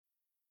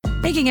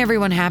Making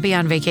everyone happy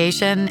on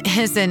vacation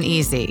isn't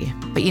easy,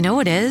 but you know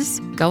what is?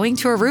 Going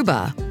to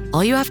Aruba.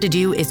 All you have to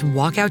do is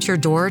walk out your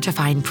door to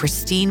find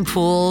pristine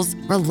pools,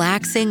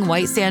 relaxing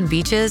white sand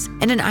beaches,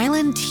 and an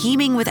island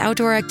teeming with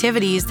outdoor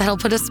activities that'll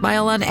put a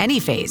smile on any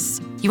face.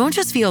 You won't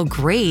just feel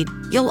great,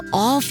 you'll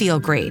all feel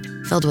great,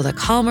 filled with a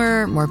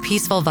calmer, more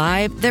peaceful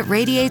vibe that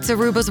radiates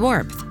Aruba's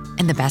warmth.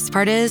 And the best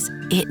part is,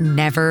 it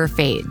never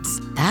fades.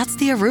 That's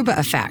the Aruba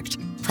effect.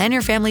 Plan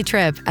your family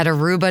trip at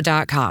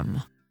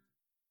aruba.com.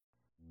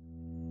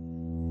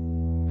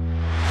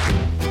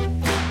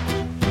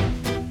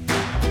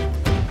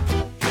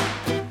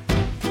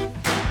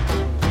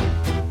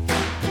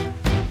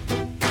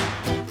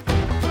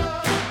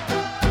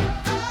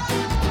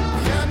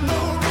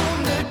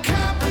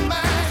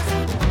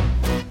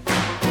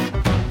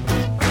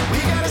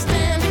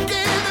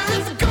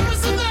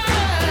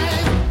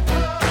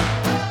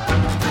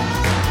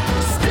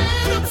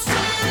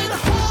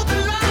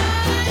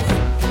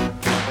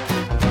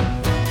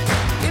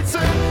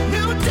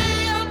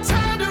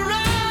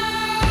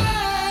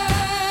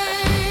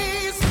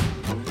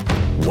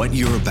 What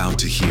you're about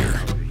to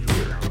hear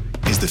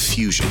is the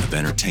fusion of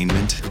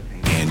entertainment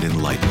and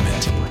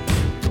enlightenment.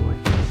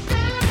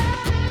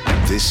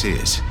 This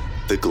is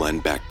the Glenn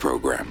Beck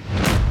Program.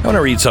 I want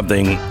to read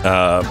something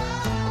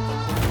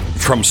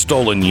from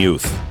Stolen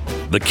Youth.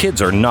 The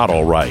kids are not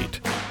all right.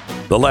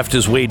 The left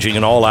is waging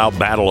an all-out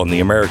battle on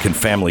the American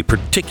family,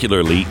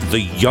 particularly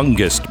the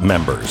youngest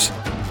members.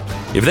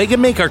 If they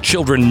can make our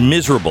children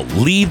miserable,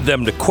 lead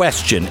them to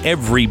question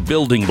every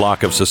building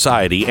block of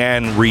society,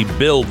 and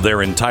rebuild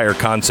their entire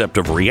concept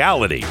of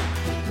reality,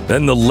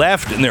 then the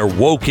left and their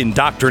woke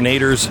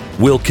indoctrinators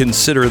will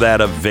consider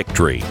that a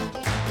victory.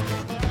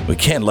 We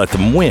can't let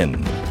them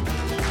win.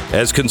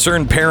 As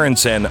concerned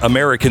parents and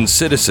American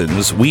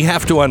citizens, we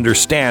have to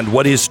understand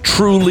what is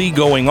truly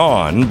going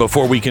on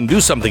before we can do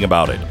something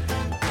about it.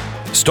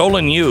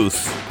 Stolen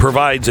Youth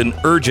provides an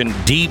urgent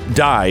deep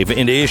dive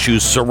into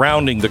issues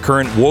surrounding the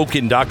current woke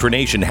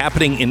indoctrination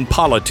happening in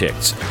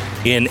politics,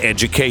 in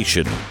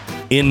education,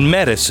 in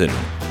medicine,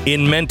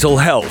 in mental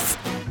health,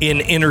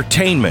 in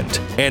entertainment,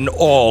 and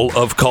all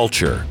of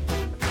culture.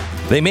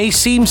 They may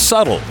seem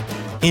subtle,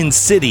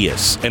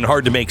 insidious, and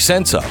hard to make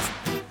sense of,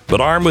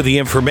 but armed with the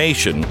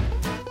information,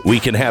 we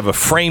can have a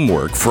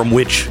framework from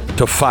which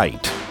to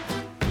fight.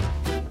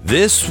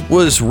 This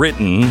was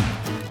written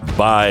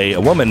by a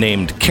woman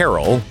named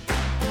Carol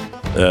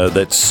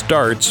that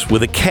starts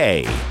with a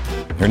K.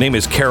 Her name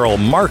is Carol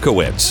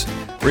Markowitz.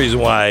 The reason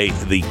why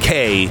the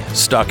K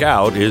stuck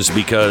out is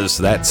because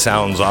that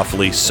sounds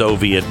awfully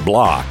Soviet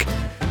bloc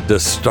to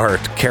start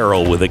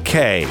Carol with a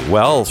K.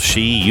 Well,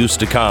 she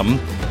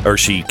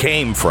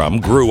came from,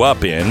 grew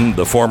up in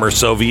the former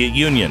Soviet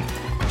Union.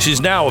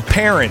 She's now a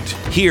parent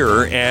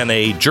here and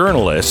a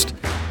journalist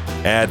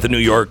at the New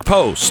York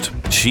Post.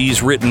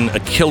 She's written a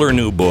killer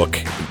new book.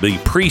 The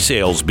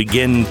pre-sales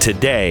begin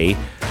today.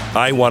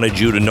 I wanted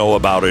you to know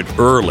about it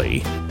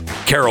early.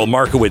 Carol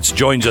Markowitz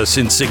joins us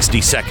in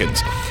 60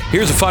 seconds.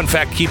 Here's a fun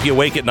fact to keep you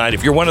awake at night.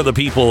 If you're one of the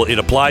people it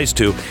applies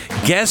to,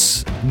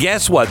 guess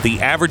what the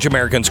average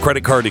American's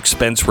credit card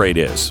expense rate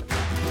is.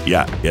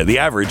 Yeah, the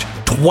average,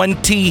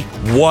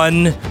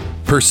 21%.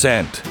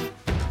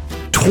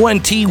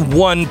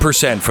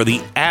 21% for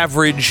the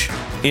average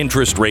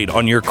interest rate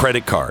on your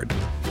credit card.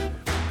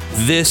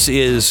 This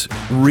is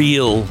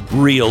real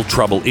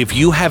trouble. If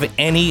you have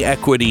any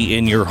equity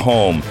in your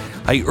home,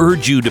 I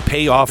urge you to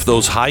pay off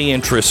those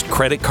high-interest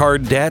credit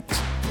card debts.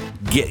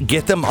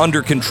 Get them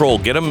under control.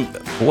 Get them,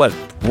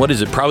 what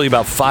is it, probably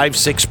about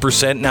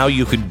 5-6% now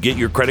you could get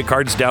your credit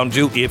cards down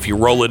to if you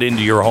roll it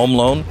into your home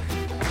loan.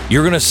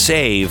 You're going to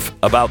save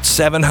about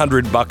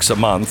 $700 a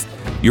month.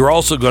 You're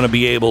also going to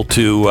be able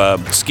to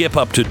skip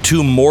up to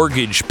 2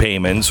 mortgage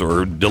payments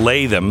or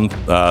delay them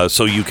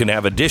so you can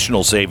have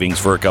additional savings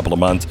for a couple of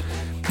months.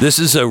 This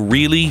is a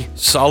really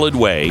solid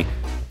way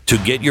to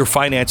get your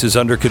finances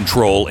under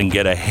control and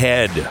get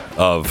ahead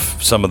of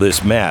some of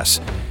this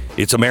mess.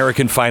 It's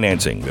American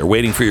Financing. They're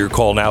waiting for your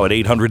call now at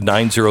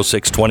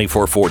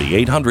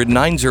 800-906-2440,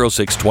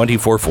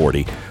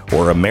 800-906-2440,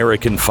 or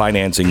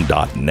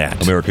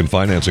AmericanFinancing.net. American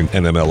Financing,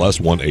 NMLS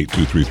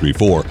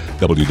 182334,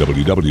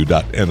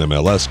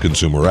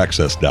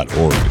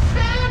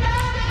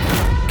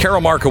 www.nmlsconsumeraccess.org.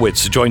 Carol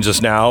Markowitz joins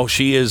us now.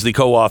 She is the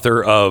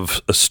co-author of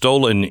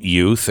Stolen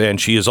Youth,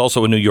 and she is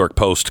also a New York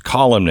Post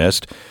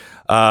columnist.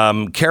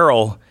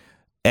 Carol,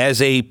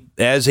 as a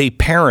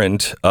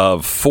parent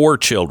of 4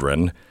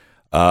 children,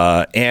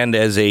 and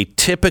as a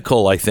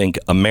typical, I think,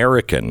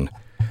 American,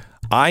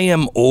 I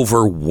am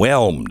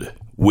overwhelmed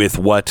with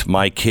what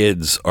my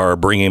kids are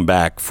bringing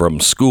back from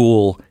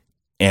school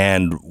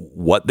and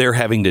what they're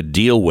having to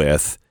deal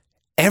with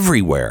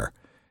everywhere.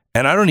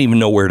 And I don't even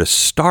know where to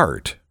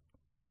start.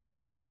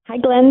 Hi,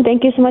 Glenn.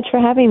 Thank you so much for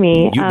having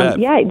me. You bet.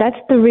 Yeah, that's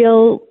the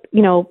real,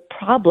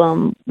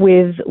 problem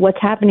with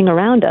what's happening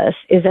around us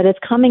is that it's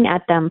coming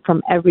at them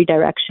from every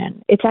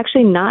direction. It's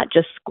actually not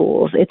just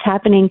schools. It's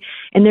happening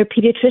in their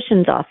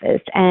pediatrician's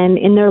office and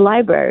in their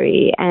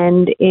library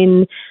and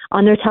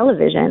on their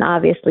television,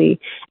 obviously.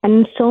 And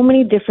in so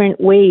many different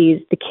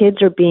ways, the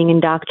kids are being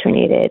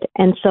indoctrinated.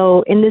 And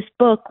so in this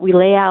book, we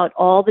lay out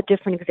all the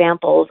different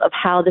examples of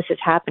how this is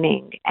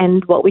happening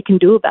and what we can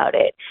do about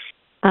it.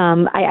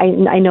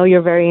 I know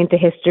you're very into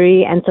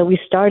history, and so we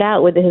start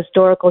out with a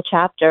historical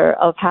chapter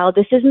of how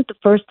this isn't the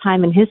first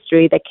time in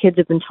history that kids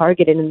have been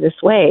targeted in this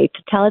way.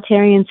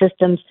 Totalitarian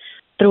systems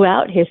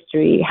throughout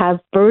history have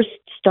first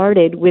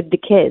started with the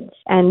kids.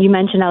 And you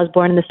mentioned I was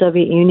born in the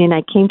Soviet Union.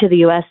 I came to the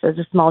U.S. as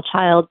a small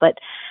child, but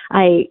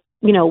I,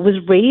 was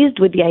raised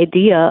with the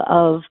idea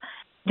of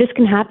this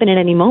can happen at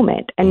any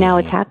moment, and now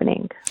it's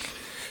happening.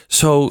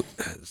 So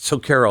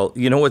Carol,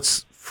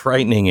 what's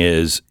frightening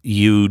is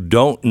you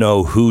don't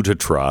know who to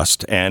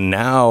trust. And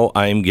now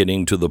I'm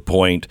getting to the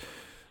point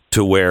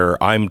to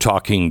where I'm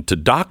talking to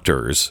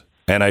doctors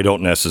and I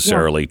don't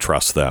necessarily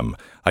trust them.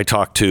 I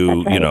talk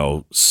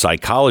to,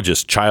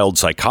 psychologists, child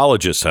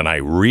psychologists, and I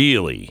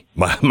really,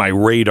 my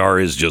radar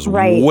is just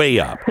way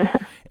up.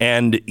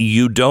 And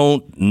you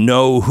don't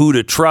know who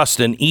to trust.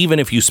 And even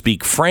if you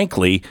speak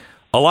frankly,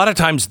 a lot of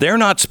times they're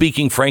not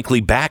speaking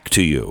frankly back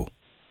to you.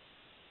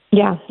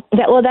 Yeah.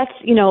 That's,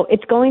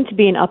 it's going to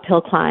be an uphill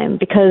climb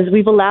because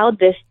we've allowed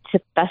this to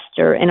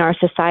fester in our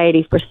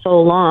society for so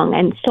long,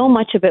 and so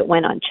much of it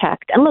went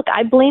unchecked. And look,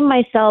 I blame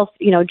myself,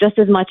 just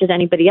as much as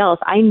anybody else.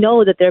 I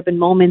know that there have been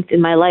moments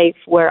in my life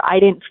where I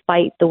didn't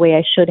fight the way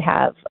I should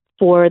have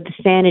for the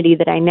sanity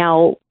that I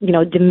now,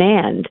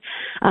 demand.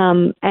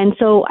 And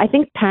so I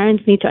think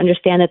parents need to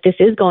understand that this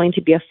is going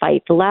to be a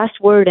fight. The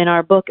last word in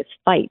our book is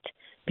fight.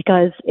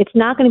 Because it's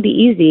not going to be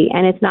easy,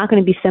 and it's not going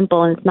to be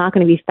simple, and it's not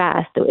going to be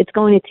fast. It's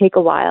going to take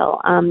a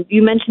while.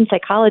 You mentioned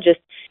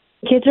psychologists.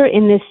 Kids are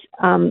in this,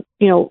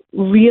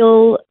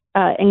 real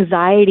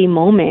anxiety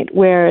moment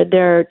where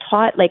they're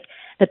taught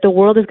that the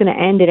world is going to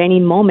end at any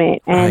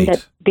moment, and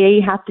that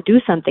they have to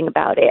do something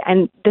about it.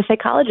 And the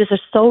psychologists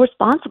are so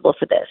responsible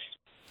for this.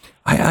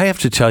 I have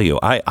to tell you,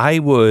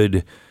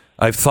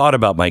 I've thought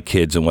about my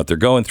kids and what they're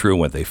going through and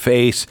what they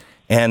face,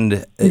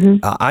 and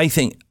I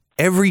think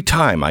every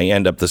time I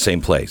end up the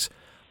same place.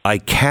 I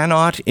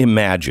cannot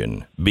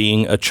imagine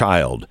being a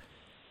child.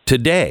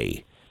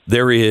 Today,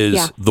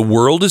 the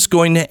world is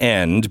going to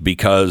end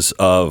because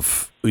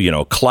of,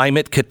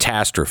 climate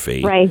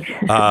catastrophe. Right.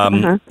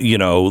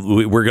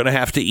 We're going to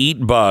have to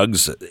eat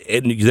bugs.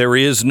 And there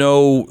is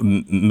no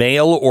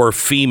male or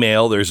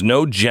female. There's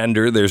no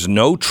gender. There's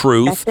no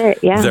truth. That's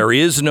it, yeah. There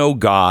is no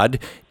God.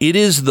 It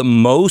is the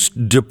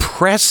most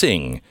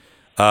depressing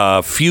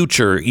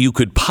future you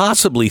could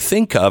possibly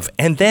think of.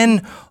 And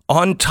then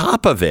on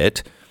top of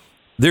it,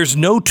 there's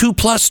no 2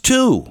 +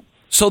 2.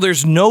 So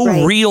there's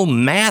no real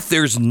math.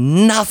 There's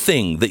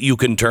nothing that you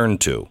can turn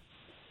to.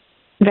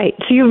 Right.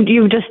 So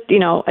you've just,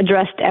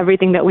 addressed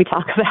everything that we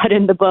talk about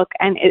in the book,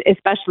 and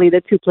especially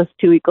the 2 +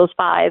 2 =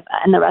 5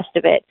 and the rest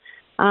of it.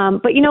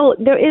 But,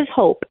 there is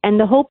hope. And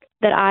the hope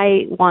that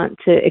I want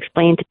to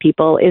explain to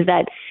people is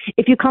that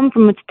if you come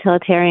from a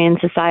totalitarian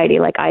society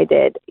like I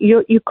did,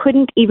 you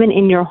couldn't even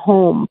in your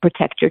home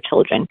protect your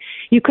children.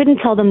 You couldn't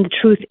tell them the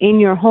truth in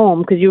your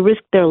home because you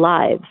risked their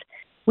lives.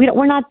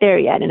 We're not there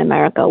yet in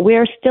America.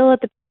 We're still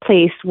at the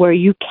place where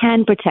you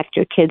can protect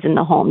your kids in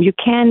the home. You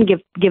can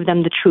give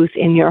them the truth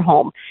in your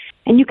home.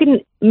 And you can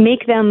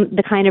make them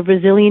the kind of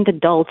resilient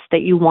adults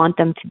that you want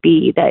them to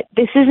be. That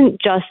this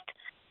isn't just,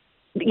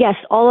 yes,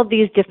 all of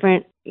these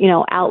different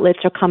outlets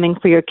are coming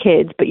for your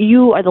kids, but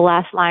you are the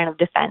last line of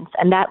defense,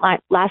 and that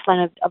last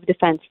line of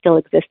defense still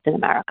exists in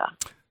America.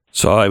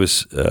 So I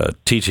was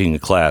teaching a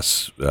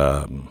class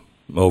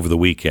over the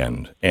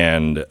weekend,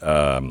 and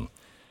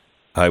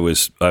I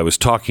was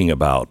talking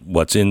about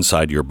what's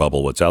inside your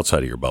bubble, what's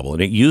outside of your bubble,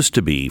 and it used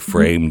to be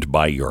framed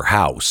by your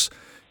house.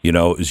 It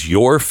was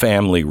your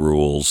family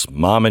rules,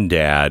 mom and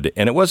dad,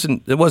 and it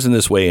wasn't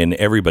this way in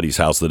everybody's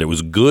house that it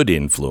was good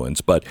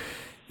influence, but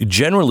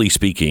generally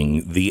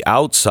speaking, the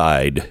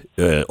outside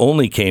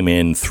only came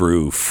in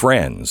through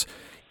friends.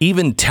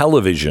 Even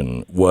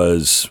television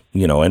was,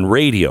 and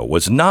radio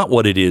was not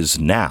what it is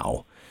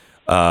now.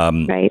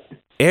 Right.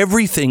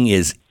 Everything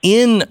is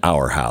in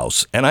our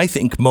house. And I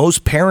think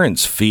most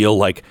parents feel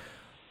like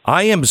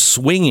I am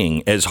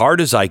swinging as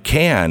hard as I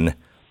can,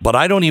 but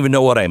I don't even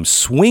know what I'm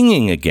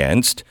swinging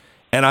against.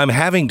 And I'm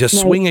having to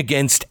swing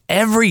against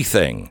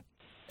everything.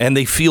 And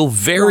they feel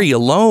very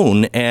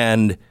alone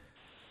and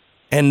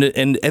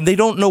they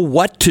don't know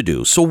what to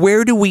do. So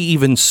where do we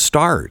even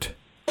start?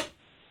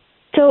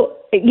 So,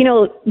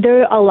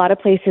 there are a lot of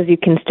places you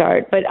can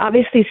start, but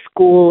obviously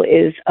school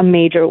is a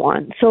major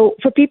one. So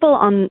for people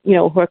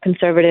who are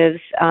conservatives,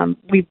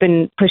 we've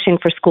been pushing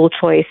for school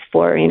choice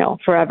for,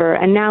 forever.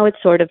 And now it's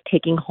sort of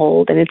taking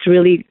hold, and it's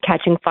really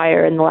catching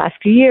fire in the last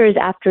few years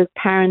after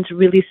parents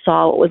really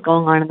saw what was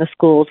going on in the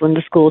schools when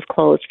the schools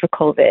closed for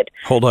COVID.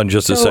 Hold on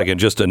just a second.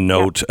 Just a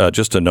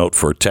note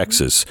for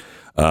Texas.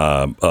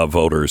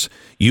 voters.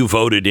 You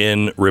voted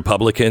in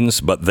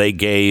Republicans, but they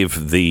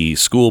gave the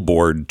school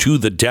board to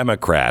the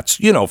Democrats,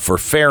 for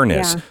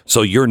fairness. Yeah.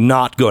 So you're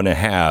not going to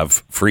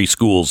have free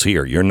schools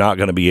here. You're not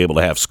going to be able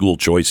to have school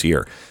choice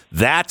here.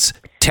 That's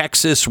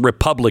Texas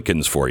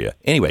Republicans for you.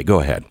 Anyway,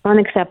 go ahead.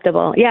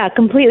 Unacceptable. Yeah,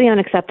 completely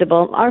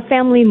unacceptable. Our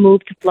family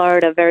moved to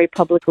Florida very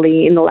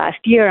publicly in the last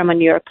year. I'm a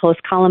New York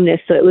Post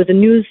columnist, so it was a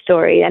news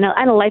story. And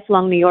I'm a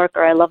lifelong New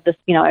Yorker. I love this.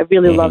 I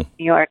really love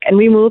New York. And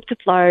we moved to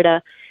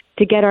Florida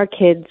to get our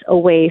kids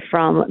away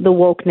from the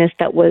wokeness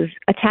that was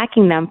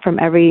attacking them from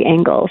every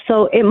angle.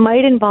 So it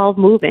might involve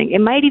moving. It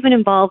might even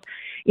involve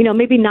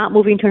maybe not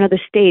moving to another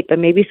state, but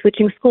maybe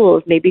switching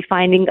schools, maybe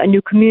finding a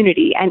new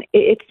community. And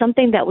it's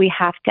something that we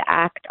have to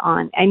act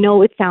on. I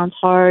know it sounds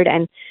hard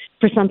and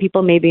for some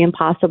people maybe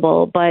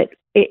impossible, but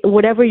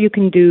whatever you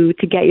can do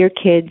to get your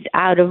kids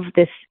out of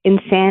this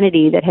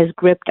insanity that has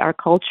gripped our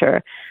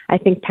culture, I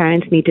think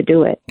parents need to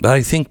do it.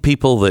 I think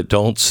people that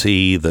don't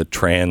see the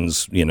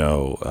trans,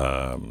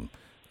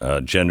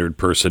 gendered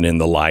person in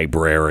the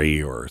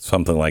library or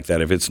something like that,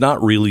 if it's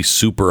not really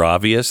super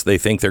obvious, they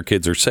think their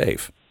kids are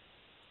safe.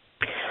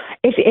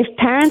 If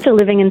parents are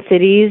living in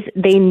cities,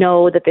 they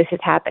know that this is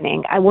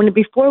happening.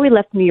 Before we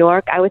left New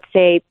York, I would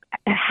say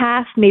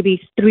half, maybe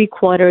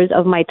 3/4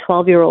 of my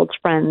 12-year-old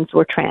friends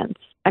were trans.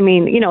 I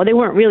mean, they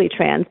weren't really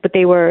trans, but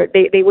they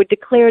would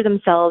declare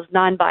themselves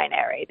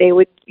non-binary. They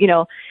would,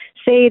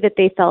 say that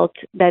they felt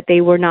that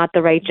they were not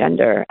the right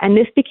gender. And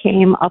this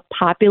became a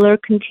popular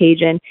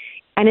contagion.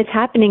 And it's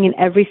happening in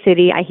every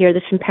city. I hear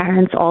this from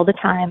parents all the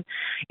time.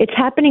 It's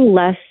happening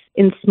less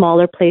in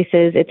smaller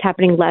places. It's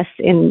happening less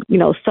in,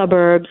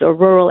 suburbs or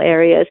rural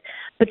areas.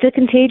 But the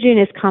contagion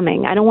is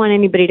coming. I don't want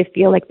anybody to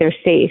feel like they're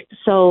safe.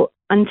 So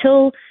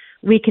until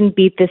we can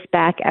beat this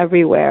back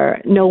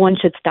everywhere, no one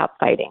should stop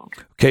fighting.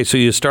 Okay, so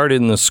you started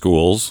in the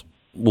schools.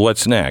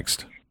 What's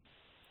next?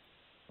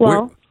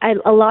 Well,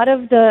 a lot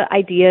of the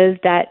ideas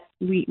that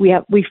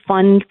we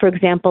fund, for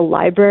example,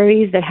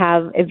 libraries that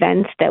have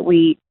events that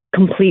we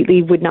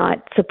completely would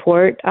not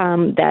support,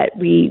 that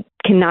we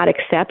cannot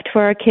accept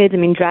for our kids. I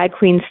mean, drag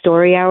queen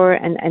story hour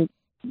and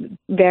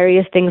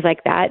various things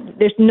like that.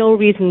 There's no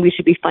reason we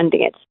should be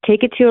funding it.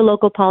 Take it to your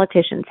local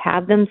politicians.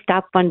 Have them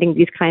stop funding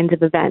these kinds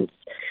of events.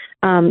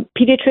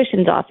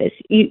 Pediatrician's office.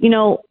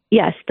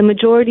 Yes, the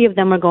majority of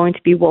them are going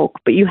to be woke,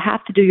 but you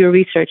have to do your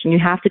research and you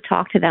have to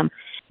talk to them.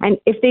 And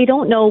if they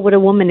don't know what a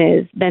woman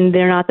is, then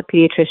they're not the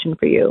pediatrician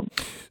for you.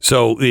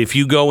 So if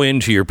you go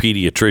into your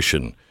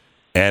pediatrician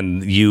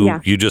and you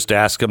just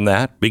ask them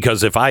that,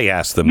 because if I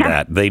ask them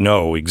that, they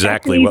know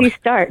exactly That's an easy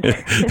start.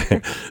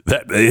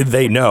 that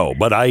they know.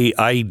 But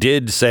I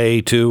did say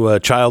to a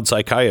child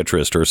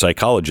psychiatrist or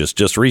psychologist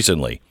just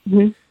recently,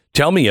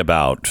 tell me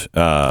about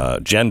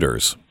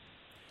genders.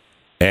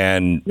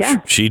 And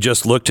she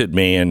just looked at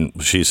me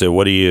and she said,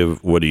 what do you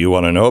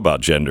want to know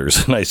about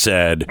genders? And I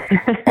said,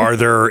 are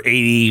there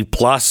 80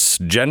 plus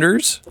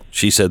genders?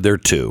 She said, there are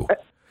 2.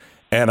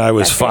 And I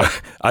was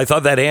I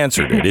thought that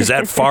answered it. Is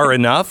that far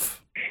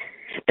enough?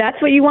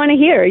 That's what you want to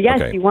hear. Yes,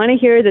 okay. You want to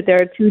hear that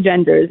there are 2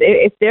 genders.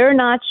 If they're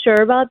not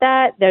sure about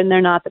that, then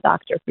they're not the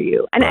doctor for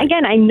you. And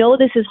again, I know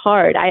this is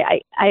hard.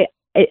 I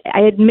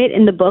admit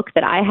in the book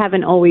that I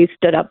haven't always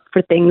stood up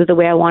for things the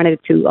way I wanted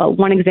to.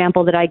 One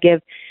example that I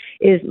give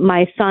is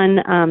my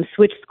son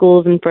switched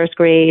schools in first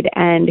grade,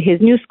 and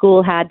his new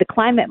school had the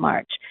climate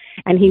march.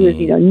 And he was,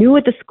 new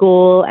at the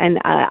school, and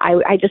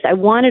I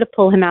wanted to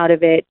pull him out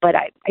of it, but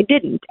I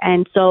didn't.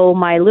 And so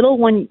my little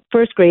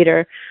first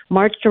grader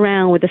marched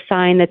around with a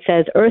sign that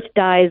says, "Earth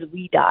dies,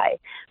 we die."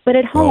 But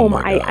at home,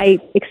 I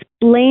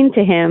explained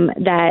to him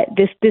that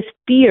this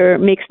fear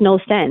makes no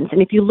sense.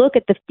 And if you look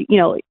at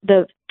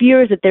the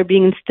fears that they're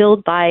being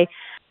instilled by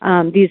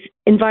these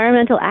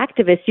environmental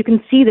activists, you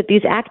can see that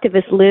these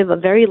activists live a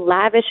very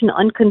lavish and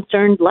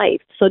unconcerned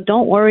life. So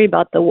don't worry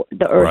about the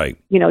earth,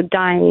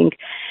 dying.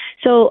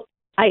 So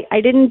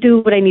I didn't do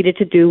what I needed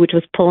to do, which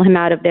was pull him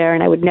out of there,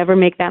 and I would never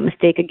make that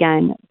mistake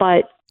again.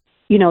 But,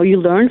 you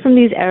learn from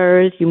these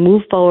errors, you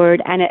move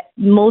forward, and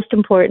most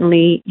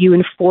importantly, you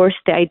enforce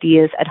the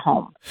ideas at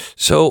home.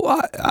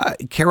 So,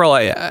 Carol,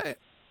 I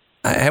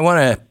want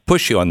to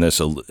push you on this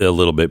a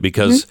little bit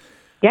because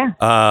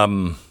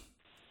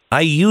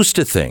I used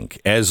to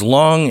think as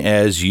long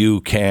as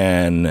you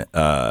can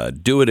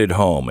do it at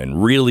home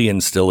and really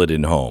instill it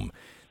in home,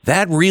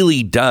 that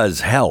really does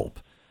help.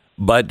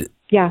 But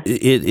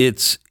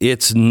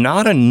it's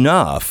not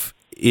enough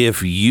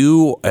if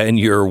you and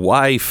your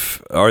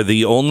wife are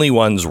the only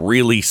ones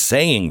really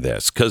saying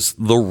this, because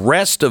the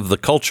rest of the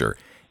culture,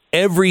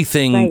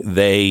 everything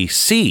they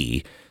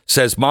see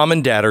says mom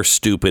and dad are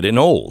stupid and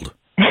old.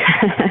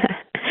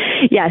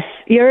 Yes,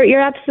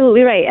 you're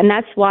absolutely right. And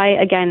that's why,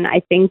 again,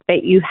 I think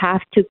that you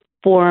have to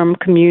form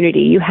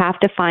community. You have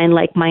to find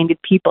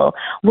like-minded people.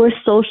 We're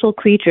social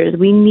creatures.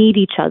 We need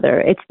each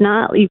other. It's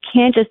not, you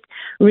can't just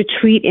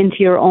retreat into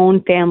your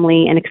own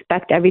family and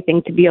expect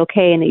everything to be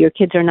okay and that your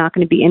kids are not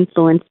going to be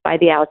influenced by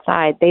the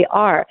outside. They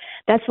are.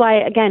 That's why,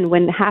 again,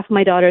 when half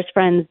my daughter's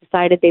friends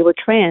decided they were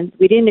trans,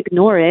 we didn't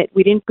ignore it.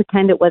 We didn't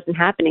pretend it wasn't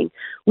happening.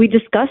 We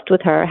discussed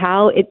with her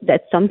how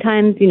that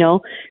sometimes,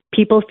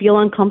 people feel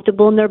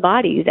uncomfortable in their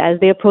bodies as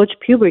they approach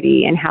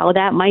puberty and how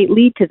that might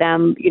lead to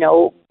them,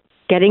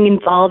 getting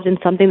involved in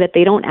something that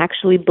they don't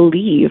actually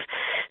believe.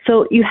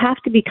 So you have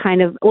to be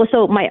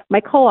also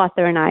my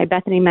co-author and I,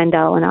 Bethany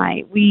Mandel and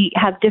I, we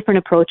have different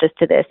approaches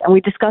to this, and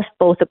we discuss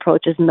both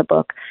approaches in the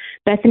book.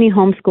 Bethany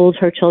homeschools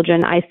her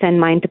children. I send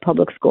mine to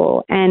public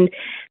school. And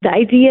the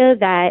idea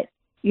that,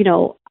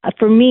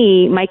 for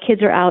me, my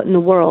kids are out in the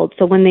world.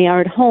 So when they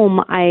are at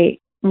home, I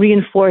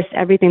reinforce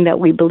everything that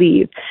we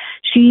believe.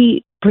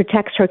 She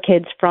protects her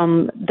kids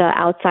from the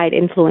outside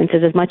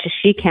influences as much as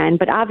she can.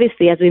 But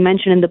obviously, as we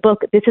mentioned in the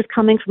book, this is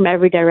coming from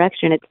every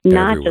direction. It's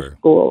not Everywhere. just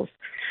schools.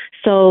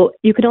 So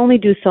you can only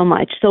do so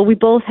much. So we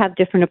both have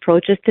different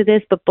approaches to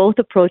this, but both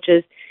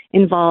approaches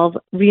involve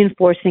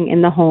reinforcing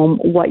in the home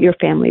what your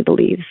family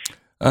believes.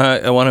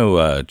 I want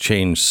to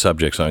change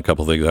subjects on a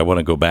couple of things. I want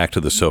to go back to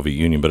the Soviet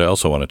Union, but I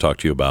also want to talk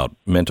to you about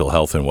mental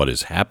health and what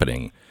is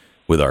happening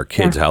with our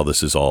kids, how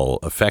this is all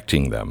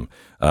affecting them.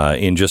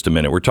 In just a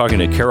minute, we're talking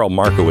to Carol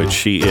Markowitz.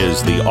 She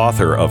is the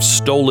author of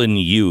Stolen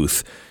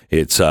Youth.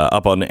 It's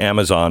up on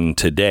Amazon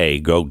today.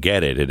 Go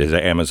get it. It is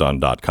at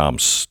Amazon.com.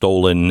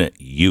 Stolen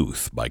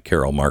Youth by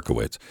Carol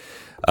Markowitz.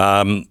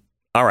 All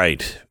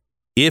right.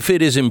 If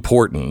it is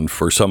important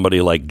for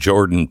somebody like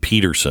Jordan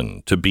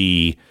Peterson to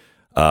be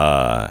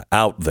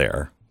out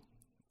there,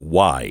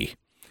 why?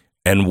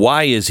 And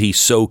why is he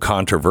so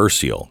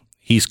controversial?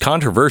 He's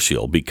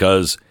controversial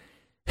because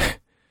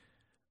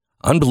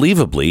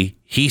unbelievably,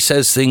 he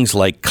says things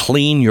like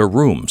clean your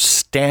room,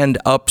 stand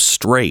up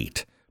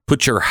straight,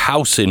 put your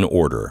house in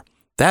order.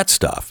 That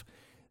stuff,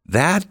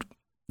 that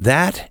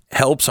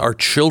helps our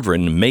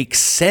children make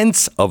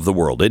sense of the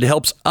world. It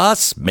helps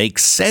us make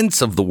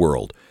sense of the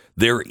world.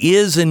 There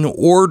is an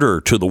order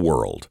to the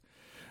world.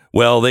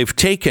 Well,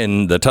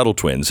 the Tuttle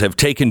twins have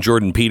taken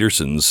Jordan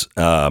Peterson's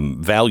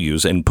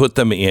values and put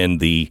them in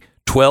the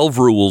 12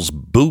 Rules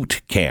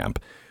boot camp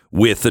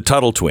with the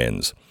Tuttle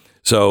twins.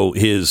 So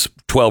his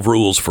 12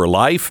 Rules for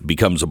Life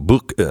becomes a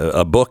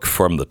book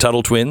from the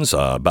Tuttle twins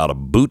about a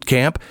boot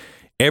camp.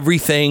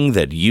 Everything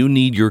that you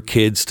need your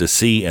kids to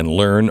see and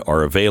learn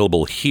are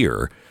available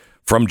here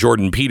from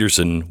Jordan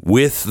Peterson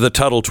with the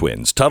Tuttle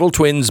twins.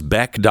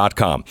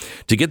 TuttleTwinsBeck.com.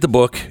 To get the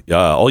book,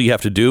 all you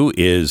have to do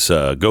is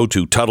go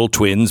to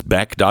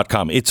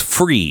TuttleTwinsBeck.com. It's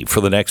free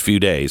for the next few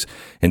days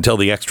until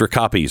the extra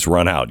copies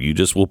run out. You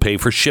just will pay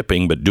for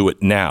shipping, but do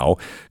it now.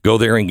 Go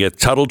there and get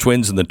Tuttle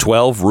Twins and the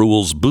 12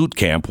 Rules Boot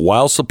Camp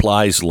while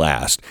supplies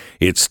last.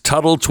 It's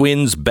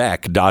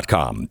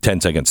TuttleTwinsBeck.com.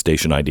 10-second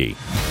station ID.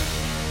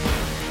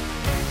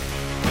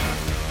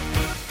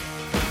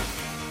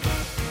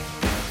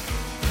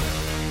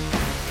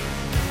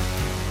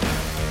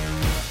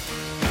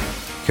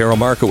 Carol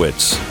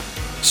Markowitz,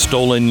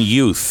 Stolen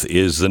Youth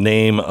is the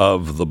name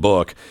of the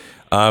book.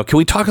 Can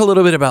we talk a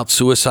little bit about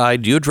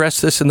suicide? Do you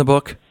address this in the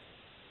book?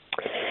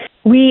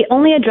 We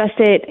only address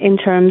it in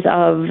terms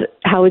of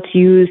how it's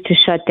used to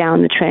shut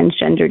down the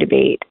transgender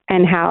debate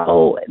and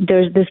how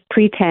there's this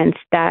pretense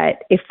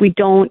that if we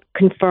don't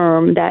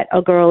confirm that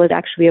a girl is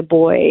actually a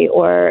boy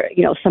or,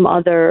 some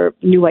other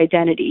new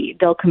identity,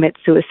 they'll commit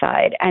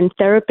suicide. And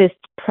therapists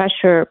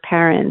pressure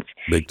parents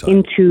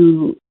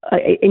into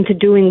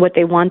doing what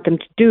they want them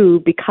to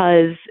do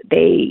because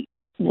they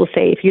will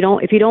say if you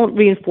don't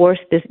reinforce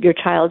your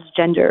child's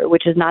gender,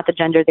 which is not the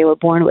gender they were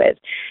born with,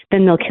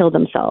 then they'll kill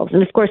themselves.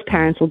 And of course,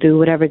 parents will do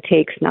whatever it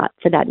takes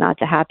for that not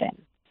to happen.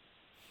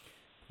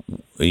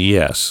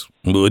 Yes,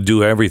 we'll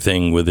do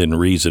everything within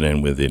reason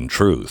and within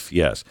truth.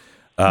 Yes.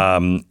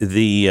 Do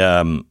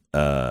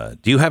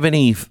you have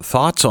any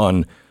thoughts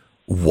on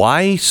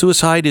why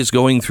suicide is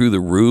going through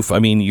the roof? I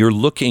mean, you're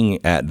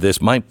looking at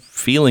this. My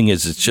feeling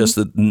is it's just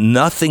that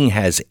nothing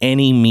has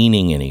any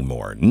meaning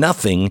anymore.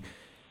 Nothing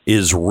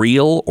is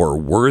real or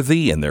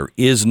worthy, and there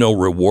is no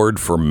reward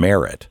for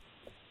merit.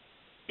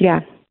 Yeah.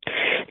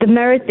 The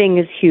merit thing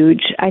is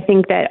huge. I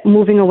think that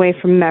moving away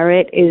from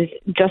merit is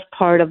just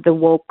part of the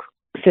woke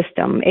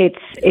system. It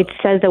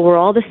says that we're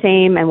all the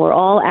same and we're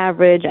all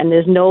average and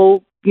there's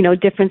no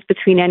difference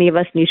between any of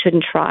us and you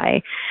shouldn't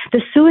try.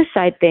 The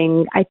suicide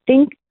thing, I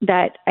think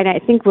that, and I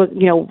think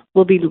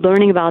we'll be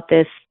learning about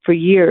this for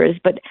years,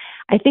 but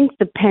I think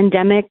the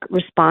pandemic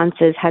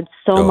responses had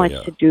so much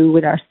to do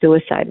with our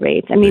suicide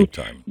rates. I mean,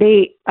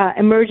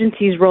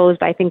 emergencies rose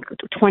by, I think,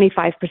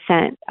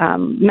 25%,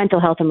 mental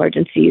health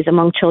emergencies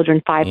among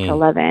children 5 to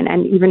 11,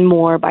 and even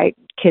more by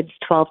kids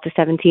 12 to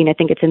 17. I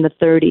think it's in the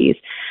 30s.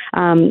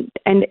 And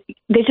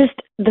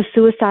the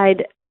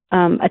suicide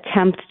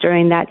attempts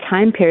during that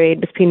time period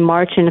between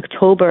March and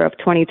October of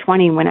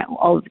 2020, when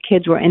all the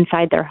kids were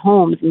inside their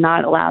homes,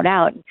 not allowed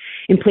out,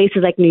 in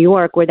places like New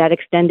York, where that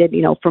extended,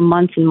 for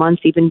months and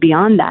months, even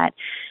beyond that.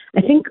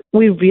 I think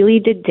we really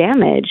did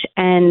damage.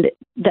 And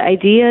the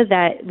idea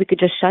that we could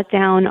just shut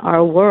down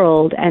our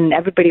world and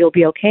everybody will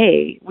be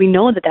okay, we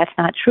know that that's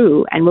not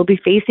true, and we'll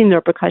be facing the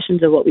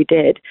repercussions of what we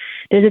did.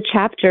 There's a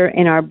chapter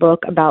in our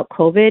book about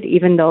COVID,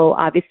 even though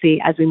obviously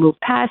as we move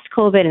past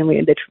COVID and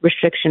the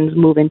restrictions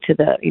move into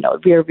the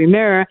rearview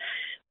mirror,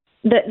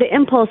 the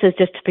impulse is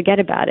just to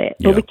forget about it.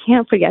 But we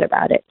can't forget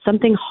about it.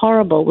 Something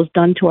horrible was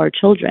done to our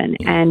children,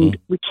 and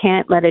we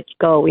can't let it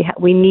go.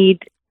 We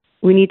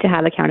need to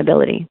have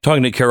accountability.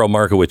 Talking to Carol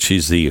Markowitz,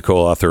 she's the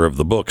co-author of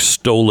the book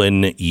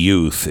Stolen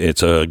Youth.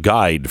 It's a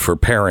guide for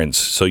parents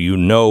so you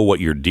know what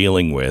you're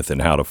dealing with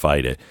and how to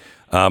fight it.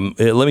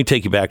 Let me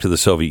take you back to the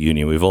Soviet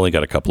Union. We've only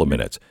got a couple of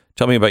minutes.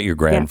 Tell me about your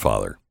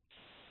grandfather.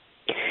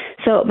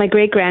 So my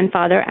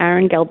great-grandfather,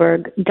 Aaron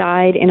Gelberg,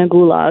 died in a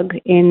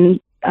gulag in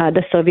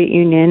the Soviet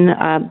Union,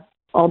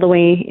 all the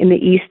way in the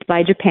east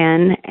by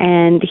Japan,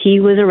 and he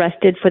was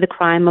arrested for the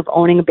crime of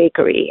owning a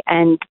bakery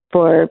and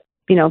for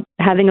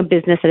having a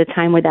business at a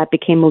time where that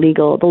became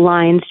illegal. The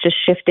lines just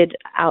shifted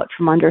out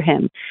from under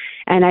him.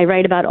 And I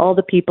write about all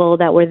the people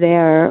that were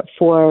there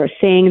for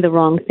saying the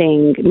wrong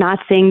thing, not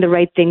saying the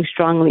right thing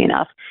strongly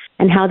enough,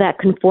 and how that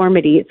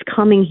conformity, it's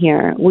coming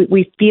here.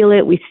 We feel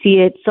it, we see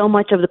it. So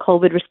much of the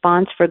COVID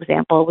response, for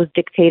example, was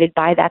dictated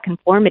by that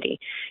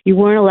conformity. You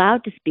weren't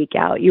allowed to speak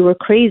out. You were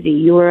crazy.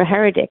 You were a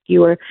heretic.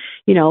 You were,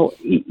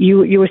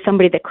 you were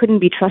somebody that couldn't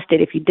be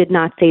trusted if you did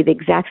not say the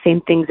exact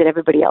same things that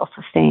everybody else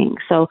was saying.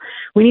 So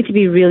we need to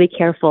be really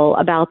careful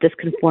about this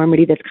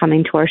conformity that's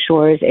coming to our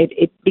shores.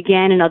 It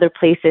began in other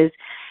places.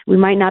 We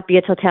might not be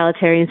a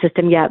totalitarian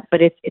system yet,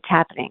 but it's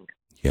happening.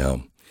 Yeah.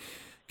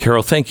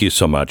 Carol, thank you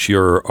so much.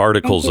 Your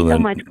articles in the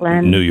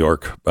New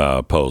York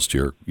Post,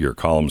 your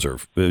columns are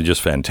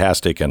just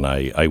fantastic, and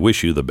I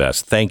wish you the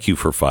best. Thank you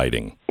for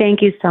fighting.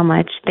 Thank you so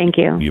much. Thank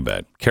you. You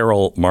bet.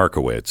 Carol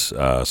Markowitz,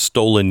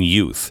 Stolen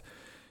Youth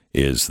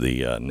is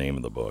the name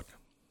of the book.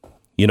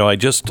 I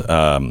just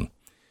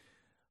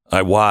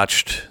I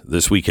watched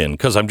this weekend,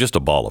 because I'm just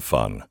a ball of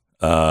fun,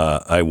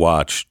 I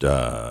watched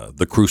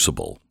The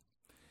Crucible.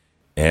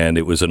 And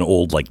it was an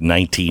old,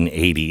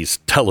 1980s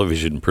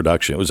television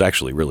production. It was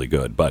actually really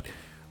good. But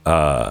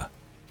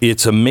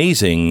it's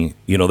amazing,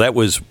 that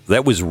was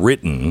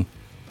written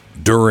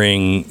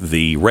during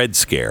the Red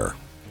Scare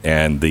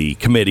and the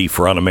Committee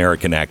for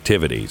Un-American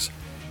Activities.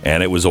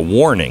 And it was a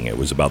warning. It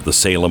was about the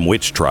Salem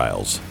witch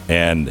trials.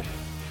 And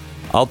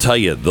I'll tell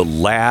you, the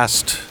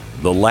last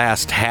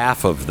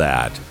half of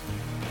that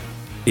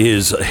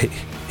is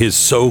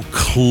so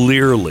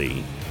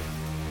clearly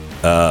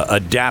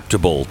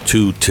adaptable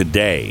to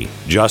today,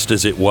 just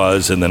as it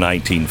was in the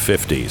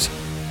 1950s.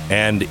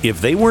 And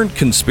if they weren't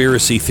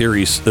conspiracy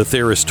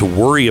theorists to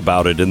worry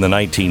about it in the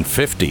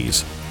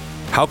 1950s,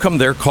 how come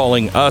they're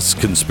calling us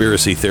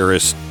conspiracy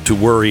theorists to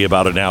worry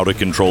about an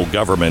out-of-control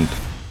government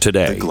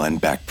today? The Glenn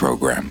Beck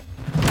Program.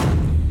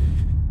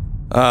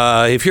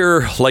 If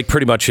you're like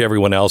pretty much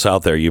everyone else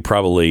out there, you'd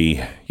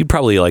probably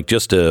like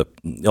just to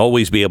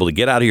always be able to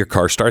get out of your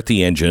car, start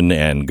the engine,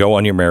 and go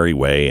on your merry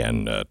way,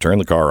 and turn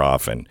the car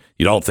off, and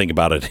you don't think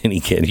about it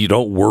again. You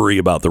don't worry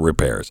about the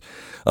repairs.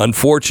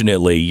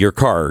 Unfortunately, your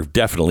car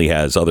definitely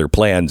has other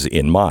plans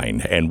in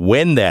mind, and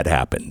when that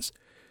happens,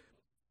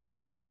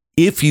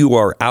 if you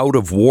are out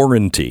of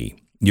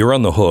warranty, you're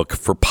on the hook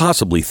for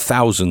possibly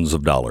thousands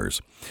of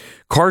dollars.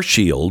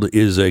 CarShield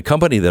is a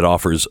company that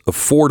offers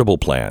affordable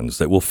plans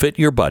that will fit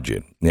your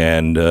budget,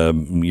 and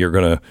you're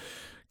going to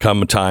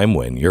come a time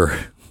when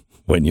your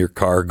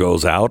car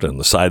goes out on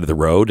the side of the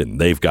road, and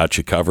they've got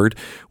you covered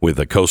with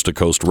a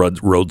coast-to-coast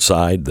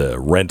roadside, the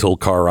rental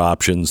car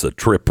options, the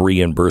trip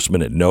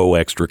reimbursement at no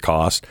extra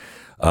cost.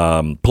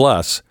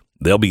 Plus,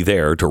 they'll be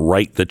there to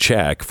write the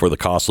check for the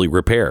costly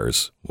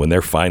repairs when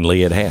they're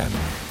finally at hand.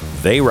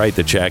 They write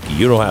the check.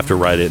 You don't have to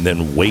write it and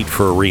then wait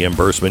for a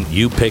reimbursement.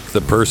 You pick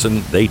the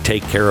person. They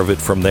take care of it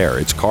from there.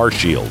 It's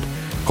CarShield.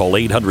 Call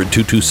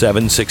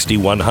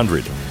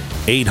 800-227-6100.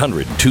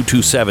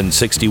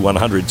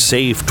 800-227-6100.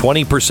 Save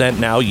 20%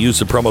 now. Use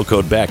the promo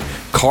code Beck.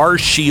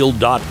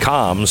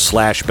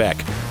 CarShield.com/Beck.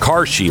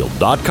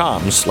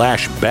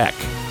 CarShield.com/Beck.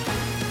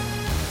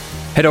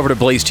 Head over to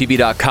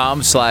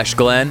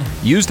blazetv.com/Glenn.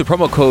 Use the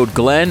promo code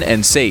Glenn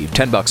and save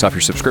 $10 off your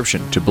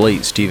subscription to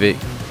Blaze TV.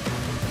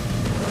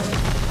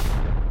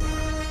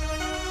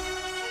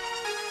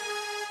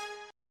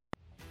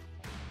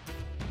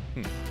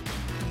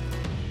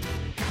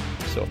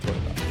 So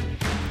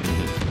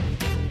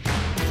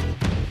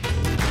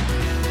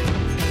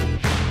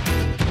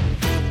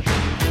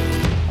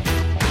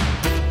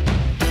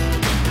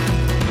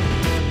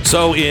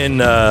So in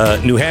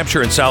New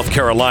Hampshire and South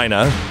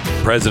Carolina,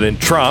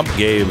 President Trump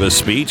gave a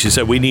speech. He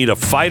said, we need a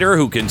fighter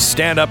who can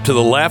stand up to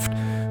the left,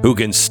 who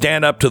can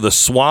stand up to the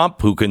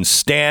swamp, who can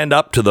stand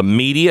up to the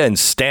media and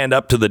stand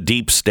up to the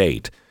deep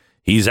state.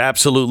 He's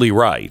absolutely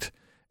right.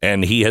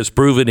 And he has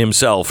proven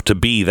himself to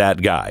be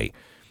that guy.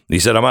 He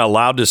said, am I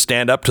allowed to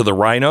stand up to the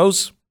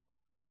rhinos?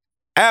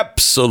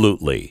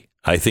 Absolutely.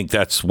 I think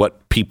that's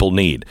what people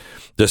need.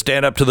 To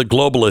stand up to the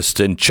globalists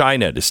in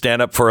China, to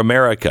stand up for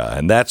America.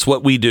 And that's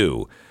what we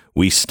do.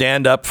 We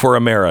stand up for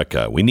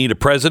America. We need a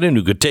president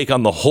who could take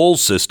on the whole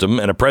system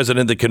and a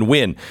president that can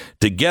win.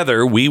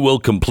 Together, we will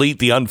complete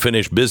the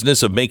unfinished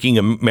business of making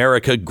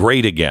America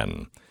great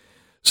again.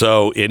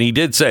 So, and he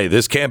did say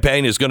this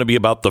campaign is going to be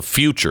about the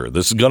future.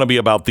 This is going to be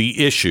about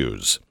the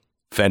issues.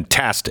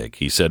 Fantastic.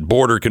 He said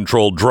border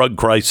control, drug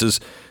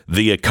crisis,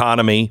 the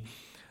economy.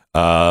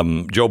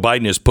 Joe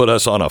Biden has put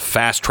us on a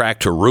fast track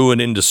to ruin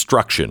and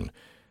destruction,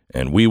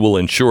 and we will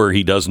ensure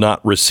he does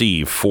not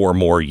receive 4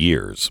 more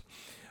years.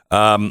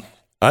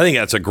 I think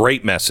that's a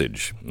great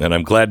message, and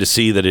I'm glad to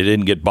see that it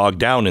didn't get bogged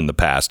down in the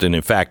past. And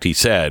in fact, he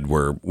said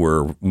we're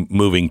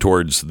moving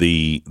towards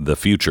the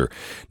future.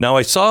 Now,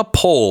 I saw a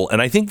poll, and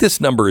I think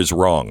this number is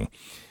wrong.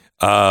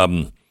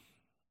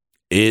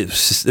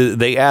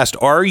 They asked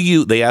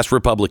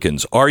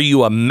Republicans, are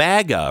you a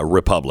MAGA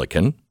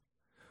Republican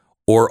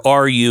or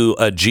are you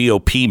a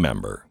GOP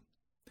member?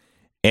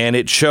 And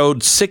it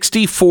showed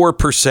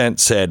 64%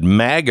 said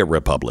MAGA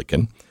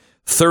Republican,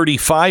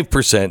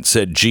 35%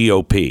 said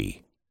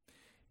GOP.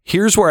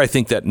 Here's where I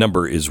think that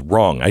number is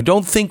wrong. I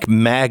don't think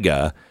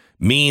MAGA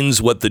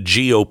means what the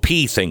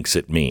GOP thinks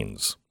it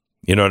means.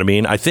 You know what I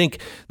mean? I think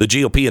the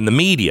GOP and the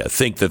media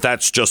think that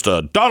that's just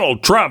a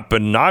Donald Trump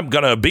and I'm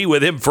going to be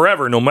with him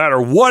forever no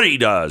matter what he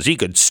does. He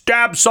could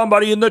stab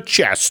somebody in the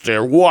chest.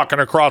 They're walking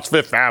across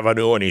Fifth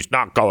Avenue and he's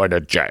not going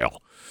to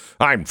jail.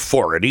 I'm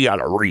for it. He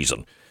had a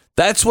reason.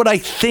 That's what I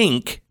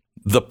think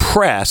the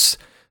press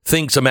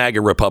thinks a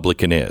MAGA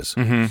Republican is.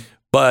 Mm-hmm.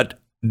 But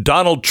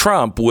Donald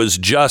Trump was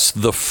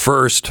just the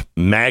first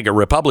MAGA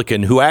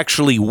Republican who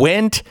actually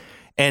went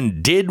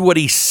and did what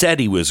he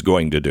said he was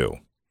going to do.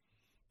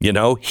 You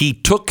know, he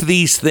took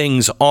these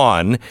things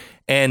on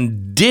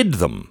and did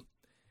them.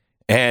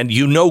 And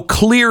you know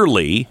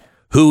clearly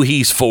who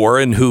he's for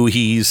and who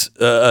he's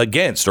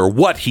against, or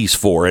what he's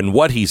for and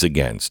what he's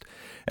against.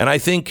 And I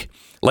think,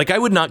 like, I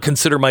would not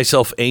consider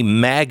myself a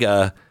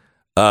MAGA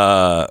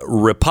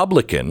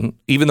Republican,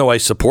 even though I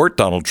support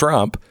Donald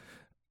Trump.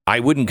 I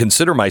wouldn't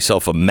consider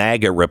myself a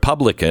MAGA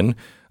Republican.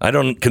 I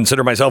don't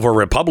consider myself a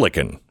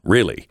Republican,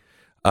 really.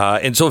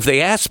 And so if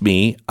they asked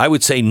me, I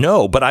would say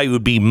no, but I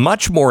would be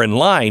much more in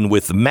line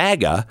with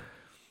MAGA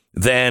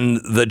than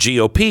the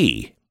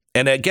GOP.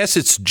 And I guess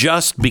it's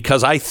just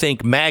because I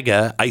think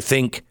MAGA, I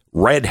think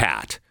red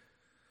hat.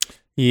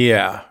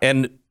 Yeah.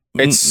 And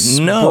it's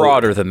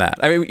broader than that.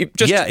 I mean,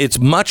 it's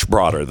much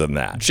broader than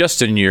that.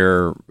 Just in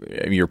your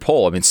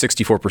poll, I mean,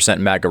 64%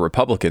 MAGA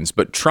Republicans,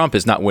 but Trump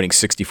is not winning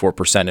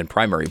 64% in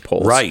primary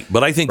polls. Right.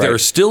 But I think there are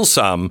still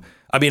some.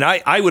 I mean,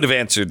 I would have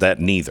answered that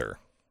neither.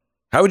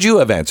 How would you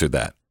have answered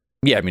that?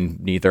 Yeah, I mean,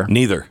 neither.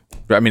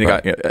 I mean,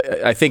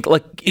 right. I think,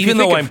 like, even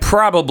though I'm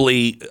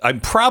probably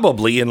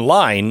in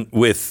line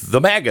with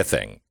the MAGA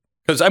thing,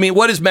 because I mean,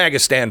 what does MAGA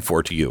stand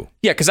for to you?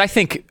 Yeah, because I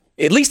think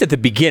at least at the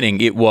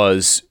beginning it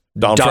was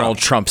Donald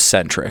Trump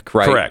centric,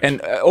 right? Correct.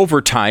 And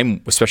over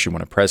time, especially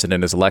when a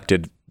president is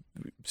elected,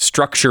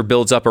 structure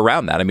builds up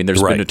around that. I mean,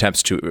 there's been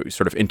attempts to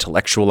sort of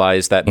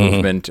intellectualize that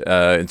movement,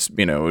 in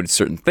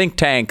certain think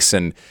tanks,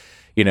 and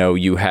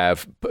you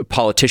have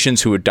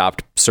politicians who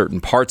adopt certain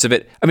parts of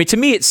it. I mean, to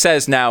me, it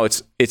says now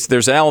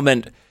there's an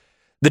element.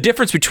 The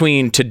difference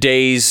between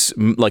today's,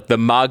 like, the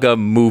MAGA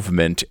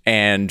movement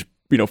and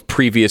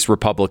previous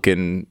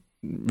Republican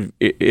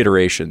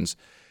iterations,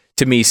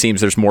 to me,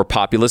 seems there's more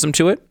populism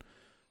to it.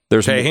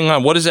 Hang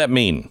on. What does that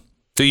mean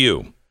to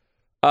you?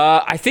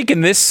 I think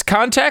in this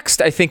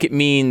context, I think it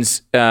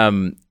means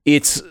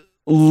it's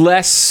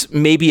less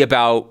maybe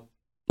about,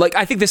 like,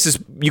 I think this is,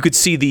 you could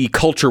see the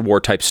culture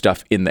war type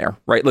stuff in there,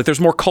 right? Like, there's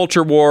more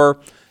culture war.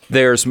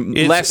 There's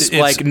less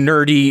like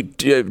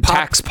nerdy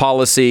tax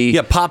policy.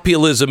 Yeah,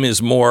 populism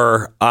is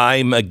more,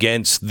 I'm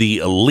against the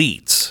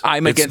elites.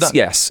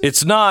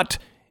 It's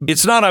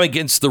not I'm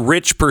against the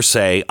rich per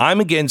se.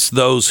 I'm against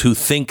those who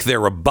think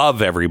they're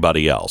above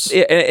everybody else.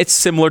 It's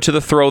similar to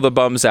the throw the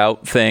bums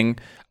out thing.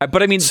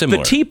 But I mean,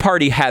 the Tea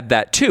Party had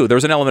that too. There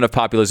was an element of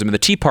populism in the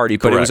Tea Party,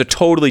 but It was a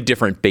totally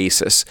different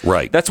basis.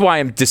 Right. That's why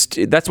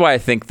I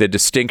think the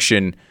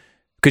distinction,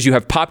 because you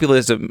have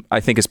populism, I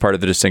think, is part of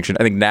the distinction.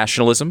 I think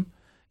nationalism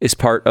is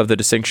part of the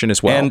distinction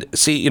as well. And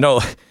see,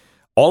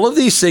 all of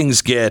these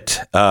things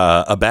get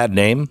a bad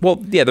name.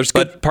 Well, yeah, there's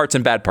good parts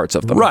and bad parts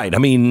of them. Right. I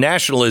mean,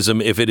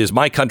 nationalism, if it is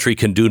my country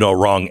can do no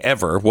wrong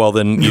ever, well,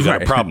 then you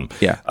got a problem.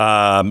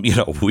 Yeah.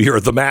 We are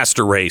the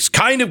master race.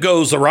 Kind of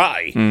goes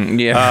awry.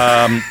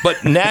 Yeah.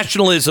 But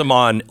nationalism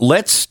on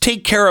let's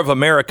take care of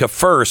America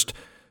first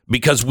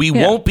because we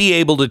won't be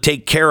able to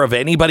take care of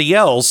anybody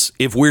else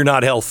if we're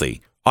not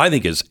healthy, I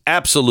think is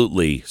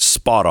absolutely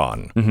spot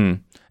on. Mm-hmm.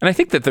 And I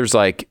think that there's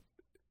like,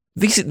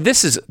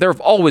 there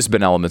have always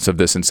been elements of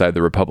this inside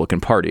the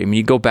Republican Party. I mean,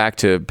 you go back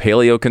to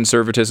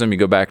paleoconservatism, you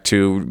go back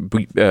to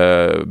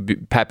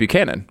Pat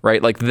Buchanan,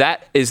 right? Like,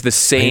 that is the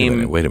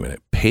same. Wait a minute.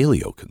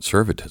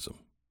 Paleoconservatism.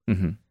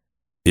 Mm-hmm.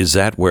 Is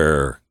that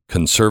where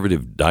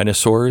conservative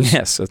dinosaurs?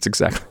 Yes, that's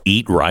exactly.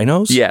 Eat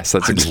rhinos? Yes, I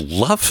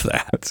love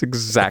that. That's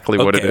exactly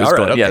what it is. All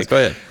right, okay, yes. go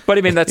ahead. But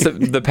I mean, that's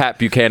the Pat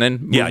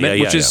Buchanan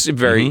movement, which is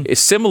very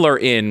similar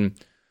in.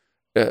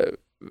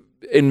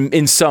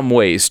 in some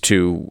ways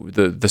to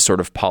the sort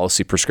of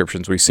policy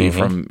prescriptions we see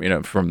from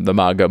the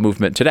MAGA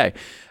movement today.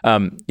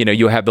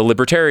 You have the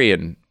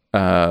libertarian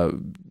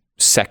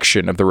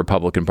section of the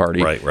Republican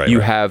Party. Right. You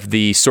have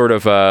the sort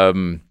of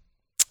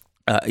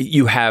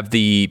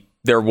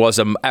there was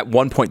at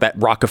one point that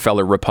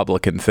Rockefeller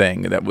Republican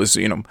thing that was,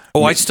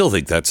 I still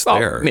think that's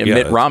there.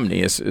 Mitt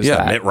Romney is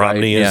that. Mitt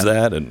Romney right? is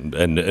that,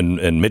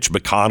 and Mitch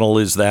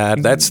McConnell is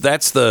that.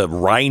 That's the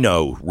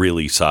rhino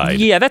really side.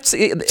 Yeah, that's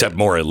except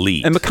more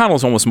elite. And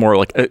McConnell's almost more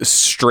like a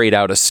straight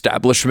out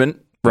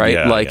establishment.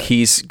 Right,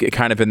 he's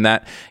kind of in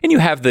that, and you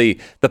have the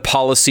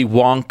policy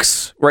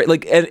wonks, right?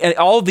 Like, and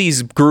all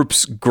these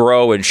groups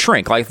grow and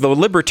shrink. Like the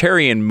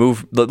libertarian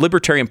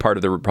part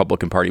of the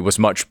Republican Party was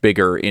much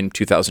bigger in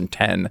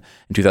 2010,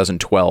 and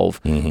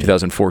 2012,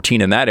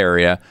 2014 in that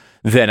area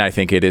than I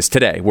think it is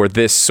today. Where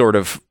this sort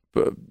of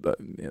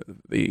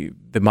the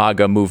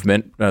MAGA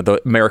movement,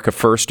 the America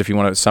First, if you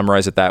want to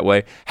summarize it that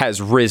way,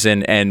 has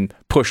risen and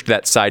pushed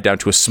that side down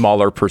to a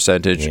smaller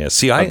percentage. Yeah,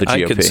 see, of the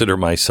GOP. I consider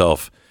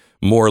myself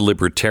more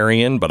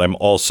libertarian, but I'm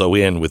also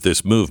in with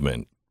this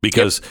movement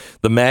because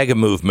the MAGA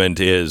movement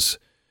is,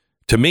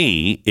 to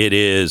me, it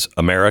is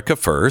America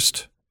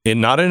first, and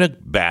not in a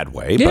bad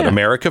way, but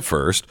America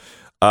first.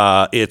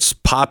 It's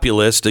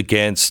populist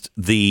against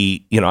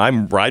the,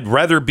 I'd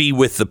rather be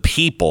with the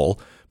people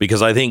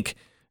because I think,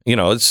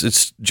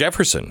 it's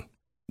Jefferson.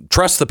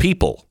 Trust the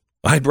people.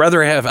 I'd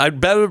rather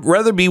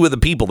be with the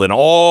people than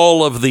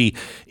all of the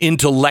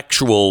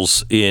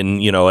intellectuals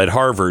at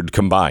Harvard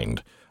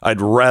combined.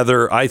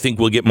 I think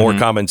we'll get more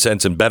common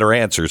sense and better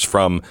answers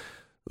from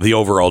the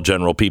overall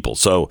general people.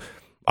 So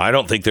I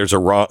don't think there's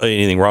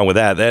anything wrong with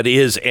that. That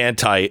is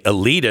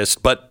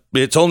anti-elitist, but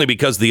it's only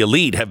because the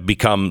elite have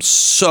become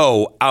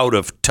so out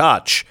of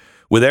touch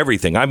with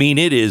everything. I mean,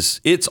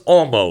 it's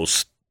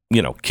almost,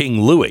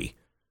 King Louis.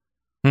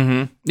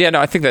 Mm-hmm. Yeah, no,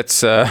 I think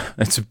that's a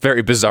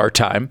very bizarre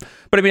time.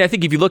 But I mean, I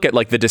think if you look at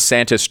like the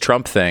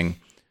DeSantis-Trump thing,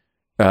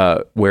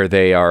 where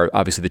they are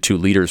obviously the two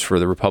leaders for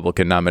the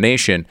Republican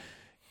nomination,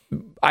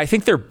 I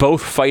think they're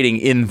both fighting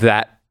in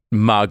that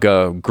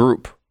MAGA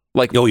group.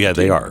 Like,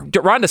 they are.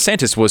 Ron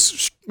DeSantis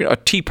was a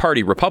Tea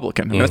Party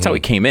Republican. I mean, that's how he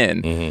came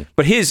in.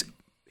 But he's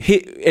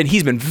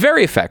been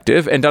very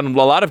effective and done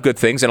a lot of good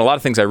things and a lot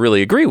of things I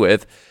really agree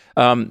with.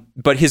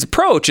 But his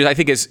approach, I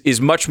think, is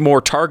much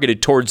more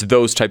targeted towards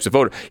those types of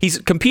voters. He's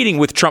competing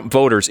with Trump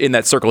voters in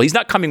that circle. He's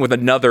not coming with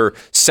another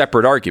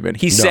separate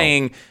argument. He's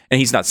saying, and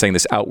he's not saying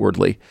this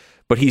outwardly,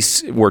 but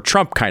he's where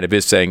Trump kind of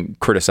is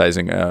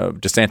criticizing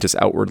DeSantis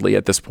outwardly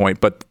at this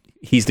point, but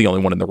he's the only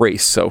one in the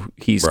race, so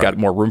he's got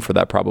more room for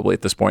that probably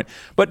at this point.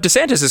 But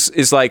DeSantis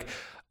is like,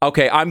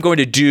 okay, I'm going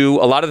to do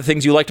a lot of the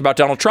things you liked about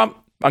Donald Trump.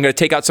 I'm going to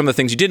take out some of the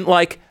things you didn't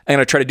like. I'm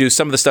going to try to do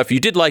some of the stuff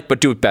you did like,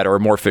 but do it better or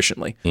more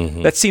efficiently.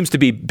 That seems to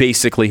be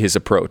basically his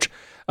approach.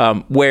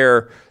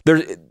 Where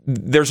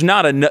there's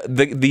not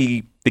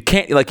the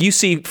can't, like you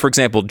see, for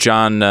example,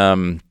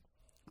 John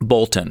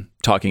Bolton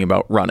talking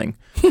about running,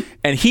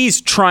 and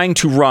he's trying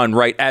to run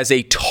as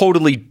a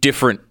totally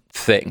different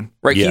thing,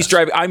 right? Yes. He's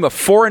driving. I'm a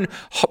foreign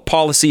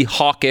policy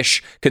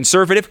hawkish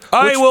conservative.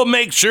 I will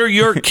make sure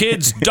your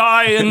kids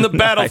die in the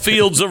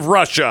battlefields of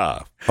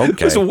Russia.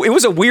 Okay. It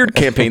was a weird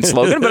campaign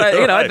slogan, but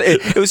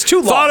it was too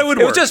long. Thought it would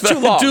work. It was just too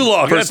long. Too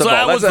long.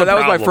 That was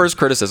my first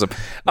criticism.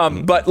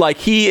 But like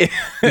he's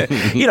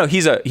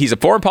a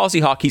foreign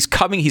policy hawk. He's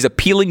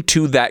appealing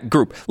to that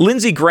group.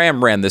 Lindsey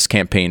Graham ran this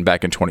campaign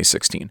back in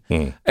 2016.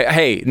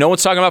 Hey, no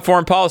one's talking about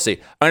foreign policy.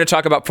 I'm going to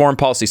talk about foreign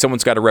policy.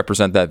 Someone's got to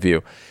represent that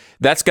view.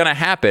 That's going to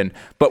happen.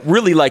 But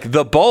really, like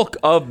the bulk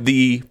of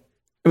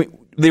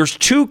there's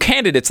two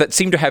candidates that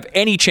seem to have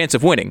any chance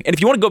of winning. And if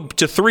you want to go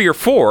to 3 or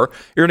 4,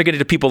 you're going to get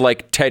into people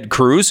like Ted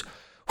Cruz,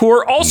 who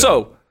are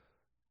also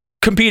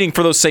competing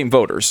for those same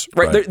voters,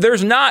 right?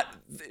 There's not,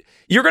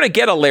 you're going to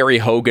get a Larry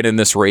Hogan in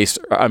this race,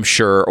 I'm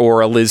sure,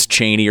 or a Liz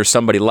Cheney or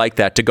somebody like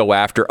that to go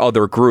after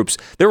other groups.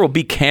 There will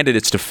be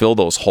candidates to fill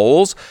those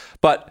holes,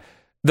 but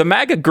the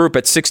MAGA group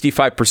at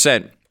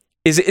 65%,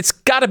 it's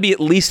got to be at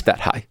least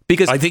that high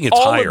because I think it's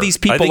all higher. Of these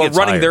people are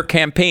running their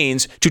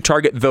campaigns to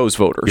target those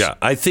voters. Yeah,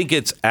 I think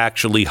it's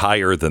actually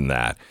higher than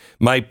that.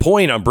 My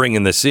point on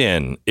bringing this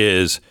in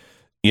is,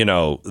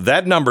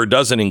 that number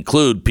doesn't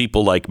include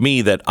people like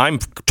me that I'm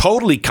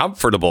totally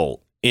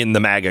comfortable in the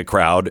MAGA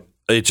crowd.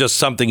 It's just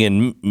something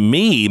in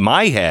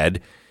my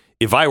head.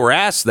 If I were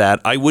asked that,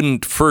 I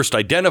wouldn't first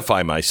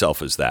identify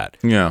myself as that.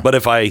 Yeah. But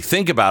if I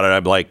think about it,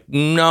 I'm like,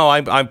 no,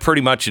 I'm pretty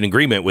much in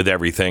agreement with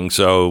everything.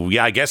 So,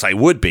 yeah, I guess I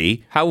would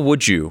be. How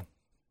would you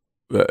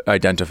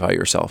identify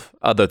yourself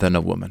other than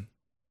a woman?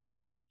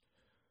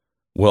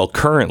 Well,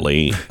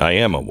 currently, I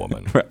am a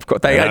woman. Of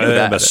course, I knew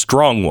that. I'm a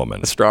strong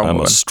woman.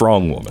 I'm a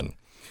strong woman.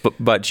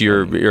 But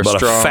you're but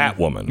strong. A fat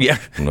woman. Yeah,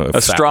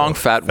 a strong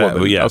fat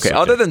woman. Yes, okay.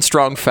 Other than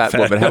strong fat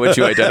woman, how would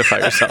you identify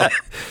yourself?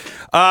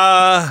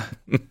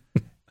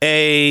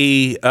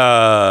 A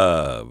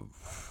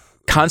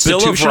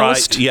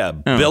constitutionalist,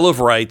 Bill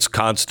of Rights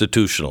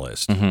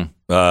constitutionalist.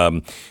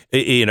 If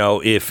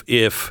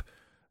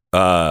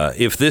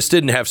this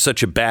didn't have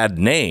such a bad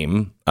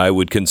name, I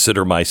would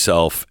consider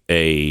myself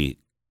a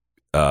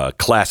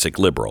classic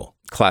liberal.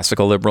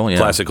 Classical liberal, yeah.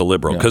 Classical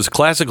liberal, because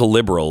classical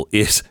liberal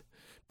is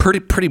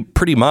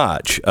pretty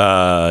much,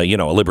 a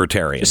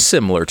libertarian. Just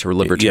similar to a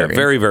libertarian. Yeah,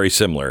 very, very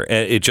similar.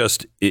 And it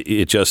just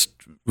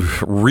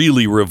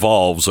really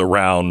revolves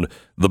around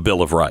the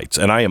Bill of Rights.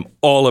 And I am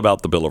all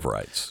about the Bill of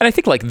Rights. And I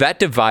think like that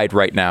divide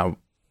right now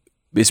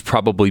is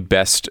probably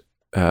best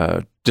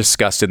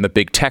discussed in the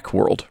big tech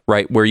world,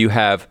 right? Where you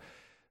have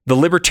the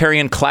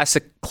libertarian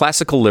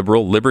classical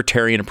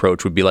libertarian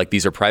approach would be like,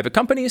 these are private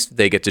companies.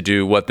 They get to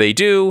do what they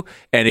do.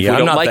 And if we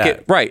don't like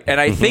it, right. And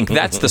I think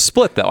that's the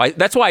split, though.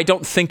 That's why I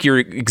don't think you're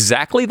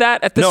exactly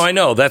that at this. No, I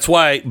know. That's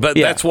why. But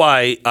that's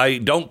why I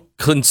don't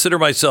consider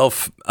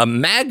myself a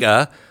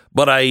MAGA,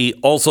 but I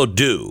also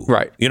do.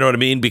 Right. You know what I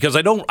mean? Because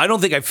I don't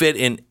think I fit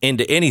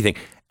into anything.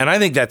 And I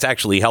think that's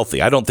actually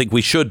healthy. I don't think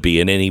we should be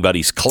in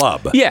anybody's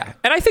club. Yeah.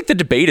 And I think the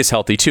debate is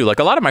healthy, too. Like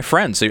a lot of my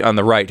friends on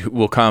the right who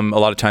will come a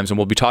lot of times and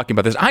we'll be talking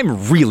about this.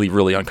 I'm really,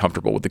 really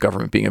uncomfortable with the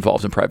government being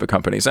involved in private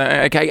companies.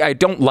 I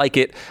don't like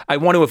it. I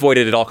want to avoid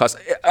it at all costs.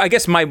 I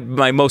guess my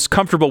most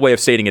comfortable way of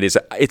stating it is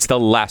it's the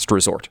last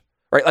resort,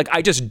 right? Like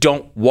I just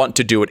don't want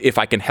to do it if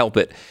I can help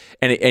it.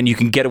 And you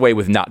can get away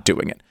with not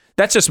doing it.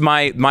 That's just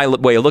my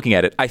way of looking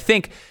at it. I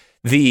think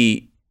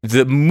the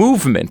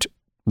movement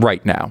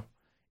right now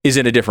is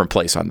in a different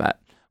place on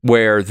that,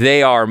 where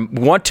they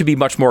want to be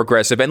much more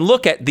aggressive and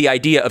look at the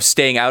idea of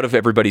staying out of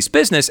everybody's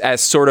business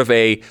as sort of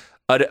an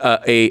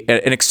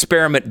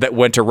experiment that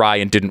went awry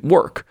and didn't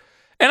work.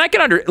 And I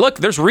can look.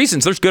 There's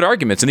reasons. There's good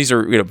arguments, and these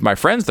are my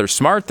friends. They're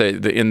smart. They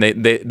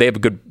have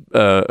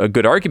a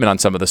good argument on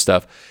some of the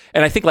stuff.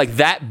 And I think like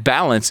that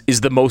balance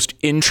is the most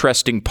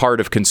interesting part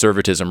of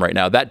conservatism right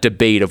now. That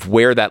debate of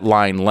where that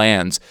line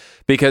lands.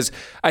 Because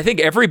I think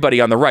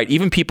everybody on the right,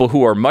 even people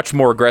who are much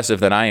more aggressive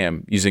than I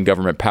am using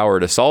government power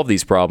to solve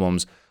these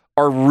problems,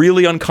 are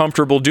really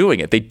uncomfortable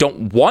doing it. They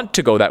don't want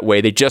to go that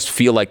way. They just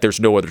feel like there's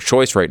no other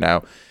choice right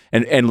now.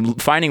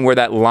 And finding where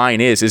that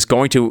line is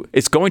going to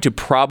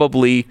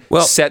probably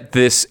set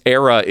this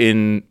era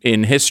in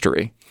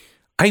history.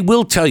 I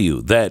will tell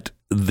you that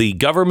the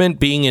government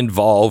being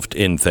involved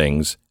in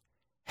things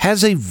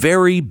has a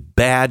very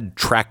bad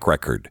track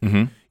record.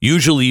 Mm-hmm.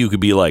 Usually you could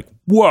be like,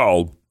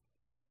 well,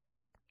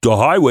 the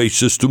highway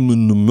system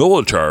in the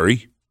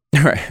military.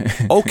 Right.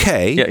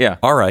 Okay. Yeah.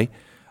 All right.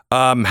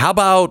 How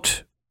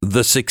about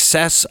the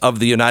success of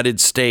the United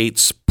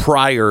States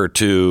prior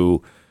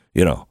to,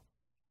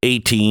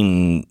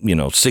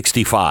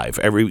 1865?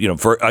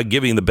 For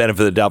giving the benefit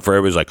of the doubt for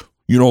everybody's like,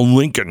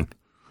 Lincoln,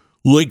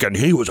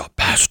 he was a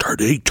bastard.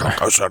 He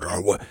took us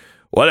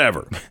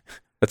whatever.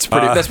 That's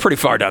pretty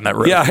far down that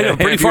road. Yeah, I know,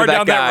 pretty far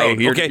down that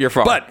road. You're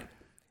far. But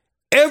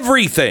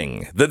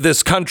everything that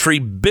this country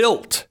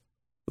built,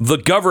 the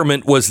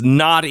government was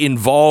not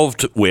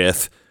involved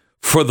with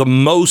for the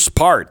most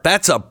part.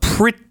 That's a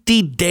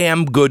pretty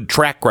damn good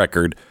track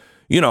record.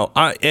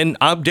 And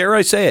dare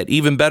I say it,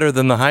 even better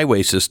than the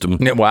highway system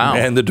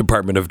and the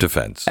Department of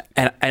Defense.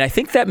 And I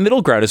think that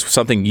middle ground is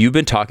something you've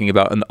been talking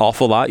about an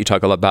awful lot. You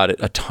talk about it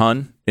a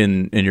ton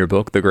in your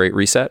book, The Great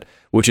Reset,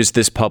 which is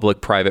this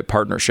public-private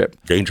partnership.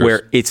 Dangerous.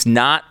 Where it's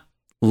not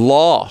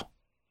law.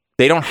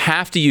 They don't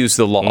have to use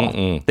the law.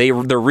 They're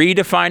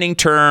redefining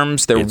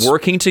terms. They're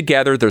working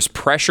together. There's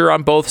pressure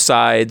on both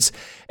sides.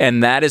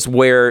 And that is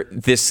where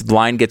this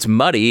line gets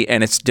muddy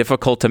and it's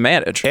difficult to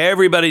manage.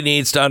 Everybody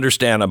needs to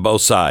understand on both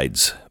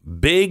sides.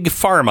 Big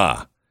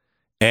Pharma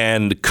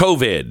and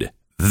COVID,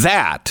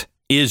 that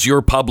is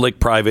your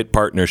public-private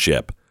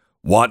partnership.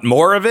 Want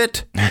more of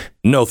it?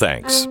 No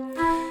thanks.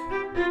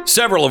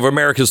 Several of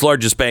America's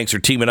largest banks are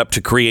teaming up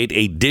to create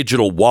a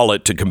digital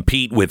wallet to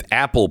compete with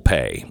Apple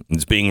Pay.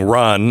 It's being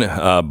run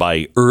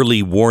by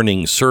Early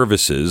Warning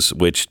Services,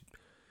 which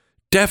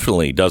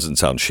definitely doesn't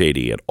sound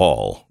shady at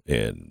all.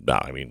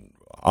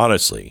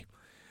 Honestly,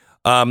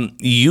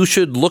 you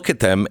should look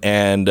at them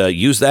and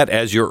use that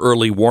as your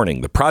early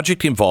warning. The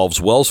project involves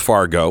Wells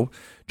Fargo,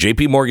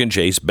 JP Morgan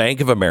Chase,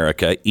 Bank of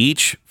America,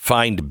 each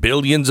fined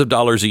billions of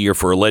dollars a year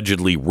for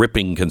allegedly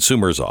ripping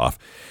consumers off.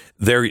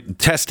 They're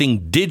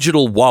testing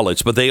digital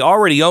wallets, but they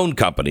already own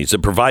companies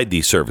that provide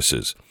these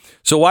services.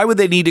 So why would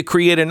they need to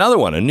create another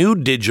one, a new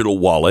digital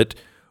wallet,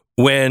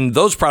 when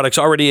those products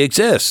already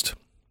exist?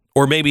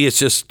 Or maybe it's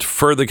just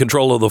further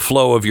control of the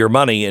flow of your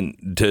money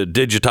and to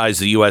digitize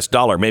the U.S.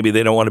 dollar. Maybe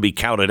they don't want to be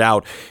counted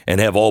out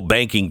and have all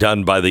banking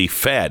done by the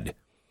Fed.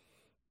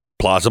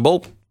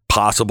 Plausible?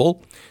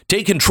 Possible?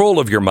 Take control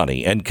of your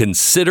money and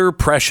consider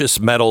precious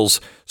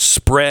metals.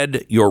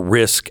 Spread your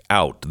risk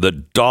out. The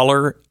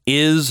dollar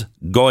is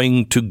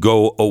going to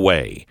go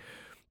away.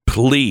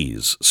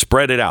 Please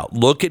spread it out.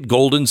 Look at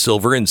gold and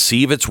silver and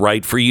see if it's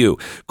right for you.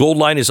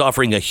 Goldline is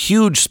offering a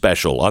huge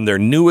special on their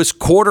newest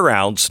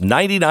quarter-ounce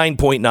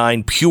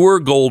 99.9 pure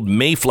gold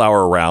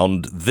Mayflower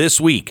round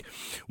this week.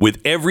 With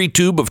every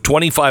tube of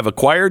 25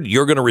 acquired,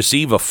 you're going to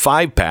receive a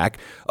 5-pack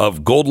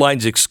of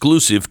Goldline's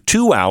exclusive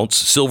 2-ounce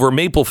silver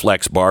Maple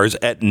Flex bars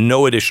at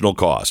no additional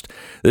cost.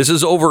 This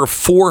is over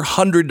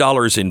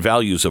 $400 in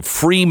values of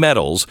free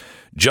metals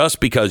just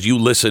because you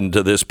listened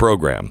to this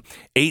program.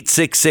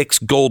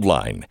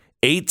 866-GOLDLINE.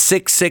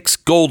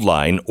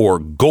 866-GOLDLINE or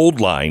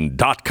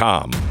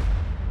goldline.com.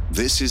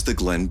 This is the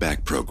Glenn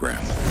Beck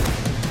Program.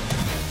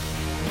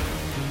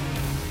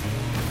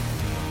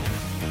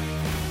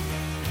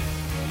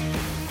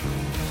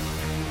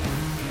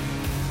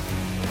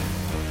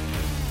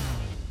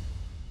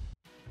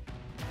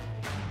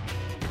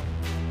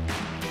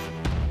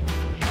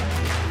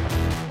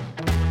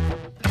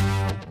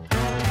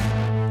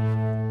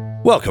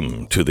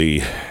 Welcome to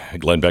the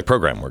Glenn Beck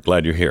Program. We're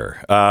glad you're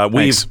here.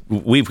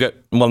 We've got,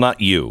 well, not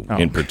you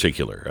in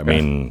particular. I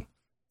mean,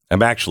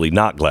 I'm actually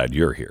not glad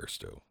you're here,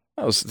 Stu.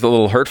 That was a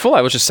little hurtful.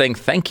 I was just saying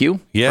thank you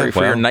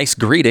for your nice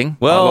greeting.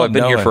 Well, I've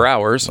been here for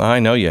hours. I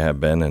know you have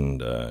been,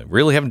 and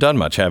really haven't done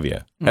much, have you?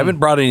 Haven't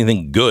brought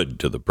anything good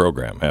to the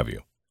program, have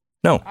you?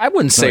 No. I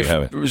wouldn't say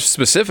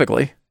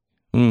specifically.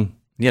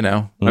 You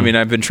know, I mean,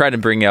 I've been trying to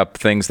bring up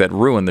things that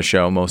ruin the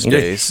show most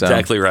days. So.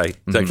 Exactly right.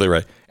 Exactly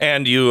right.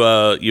 And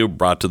you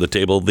brought to the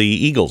table the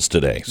Eagles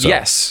today. So.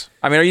 Yes.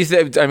 I mean, have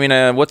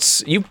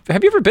you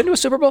ever been to a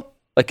Super Bowl?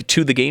 Like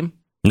to the game?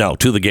 No,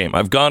 to the game.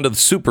 I've gone to the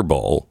Super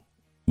Bowl,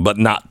 but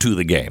not to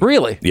the game.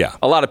 Really? Yeah.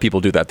 A lot of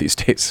people do that these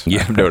days.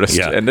 Yeah. I've noticed.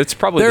 Yeah. And it's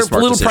probably they're the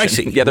smart a little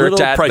decision. pricey. Yeah, they're a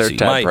tad pricey.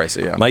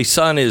 pricey. Yeah. My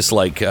son is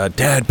like,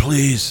 Dad,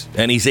 please.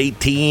 And he's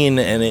 18,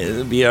 and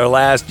it'll be our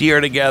last year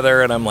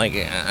together. And I'm like,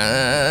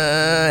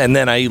 and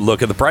then I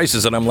look at the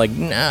prices, and I'm like,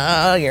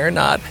 no, you're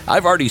not.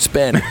 I've already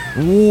spent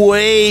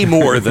way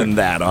more than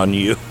that on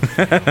you.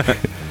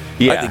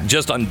 Yeah. I think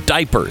just on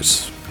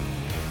diapers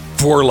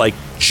for like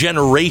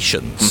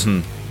generations,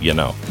 you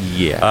know.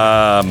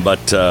 Yeah.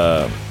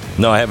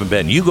 No, I haven't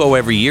been. You go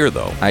every year,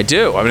 though. I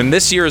do. I mean,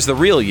 this year is the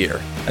real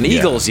year. An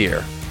Eagles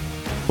year.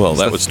 Well,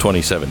 that was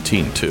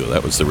 2017, too.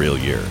 That was the real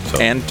year. So.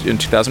 And in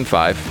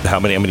 2005. How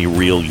many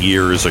real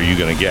years are you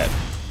going to get?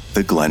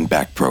 The Glenn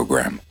Beck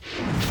Program.